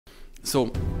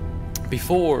So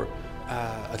before,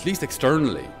 at least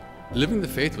externally, living the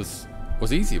faith was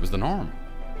easy, it was the norm.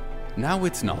 Now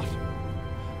it's not.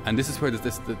 And this is where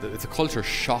it's a culture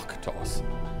shock to us,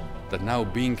 that now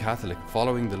being Catholic,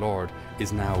 following the Lord,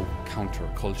 is now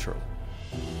counter-cultural.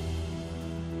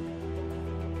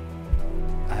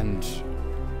 And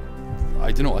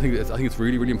I don't know, I think it's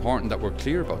really, really important that we're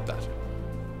clear about that.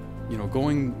 You know,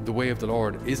 going the way of the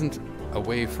Lord isn't a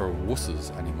way for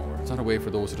wusses anymore. It's not a way for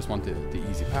those who just want the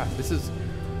easy path. This is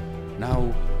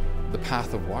now the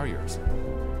path of warriors,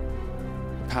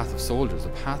 the path of soldiers, the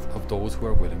path of those who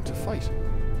are willing to fight.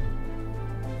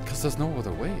 Because there's no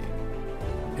other way.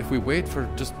 If we wait for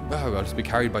just, well, I'll just be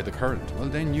carried by the current, well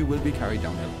then you will be carried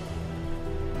downhill.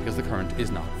 Because the current is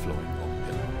not flowing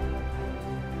uphill.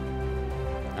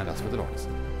 And that's where the Lord is.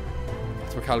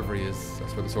 That's where Calvary is,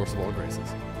 that's where the source of all grace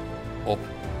is.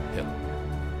 Uphill.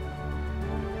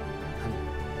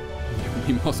 And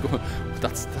we must go,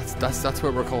 that's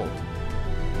where we're called.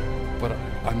 But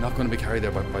I'm not going to be carried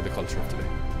there by the culture of today.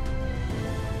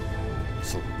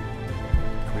 So,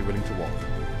 are we willing to walk?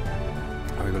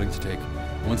 Are we willing to take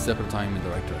one step at a time in the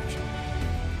right direction?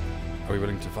 Are we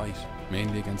willing to fight,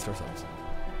 mainly against ourselves?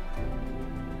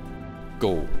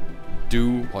 Go.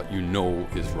 Do what you know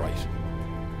is right.